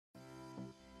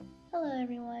Hello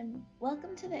everyone,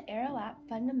 welcome to the Aero App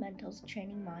Fundamentals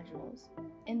training modules.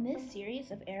 In this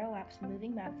series of Aero App's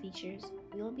moving map features,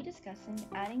 we will be discussing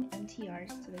adding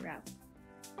MTRs to the route.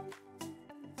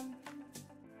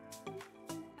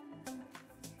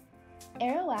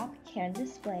 Aero App can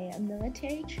display a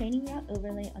military training route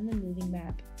overlay on the moving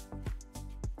map.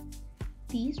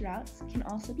 These routes can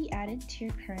also be added to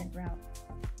your current route.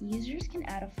 Users can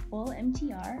add a full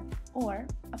MTR or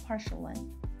a partial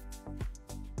one.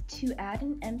 To add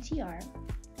an MTR,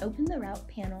 open the Route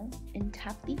panel and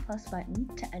tap the plus button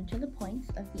to enter the points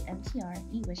of the MTR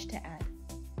you wish to add.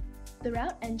 The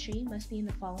route entry must be in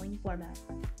the following format: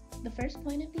 the first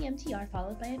point of the MTR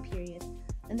followed by a period,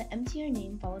 then the MTR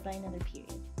name followed by another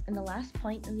period, and the last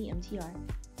point of the MTR.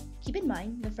 Keep in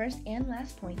mind, the first and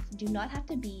last points do not have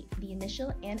to be the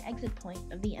initial and exit point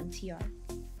of the MTR.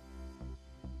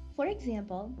 For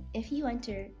example, if you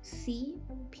enter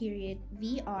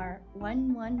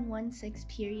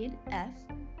C.VR1116.F,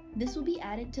 this will be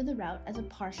added to the route as a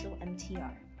partial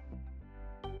MTR.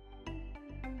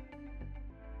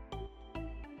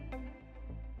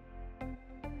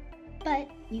 But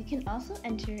you can also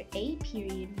enter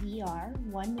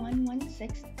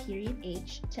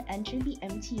A.VR1116.H to enter the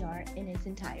MTR in its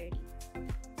entirety.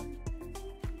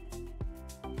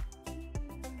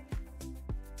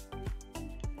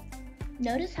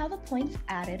 Notice how the points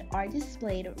added are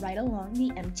displayed right along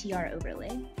the MTR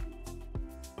overlay.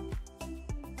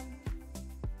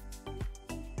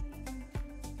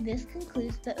 This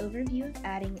concludes the overview of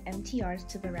adding MTRs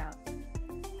to the route.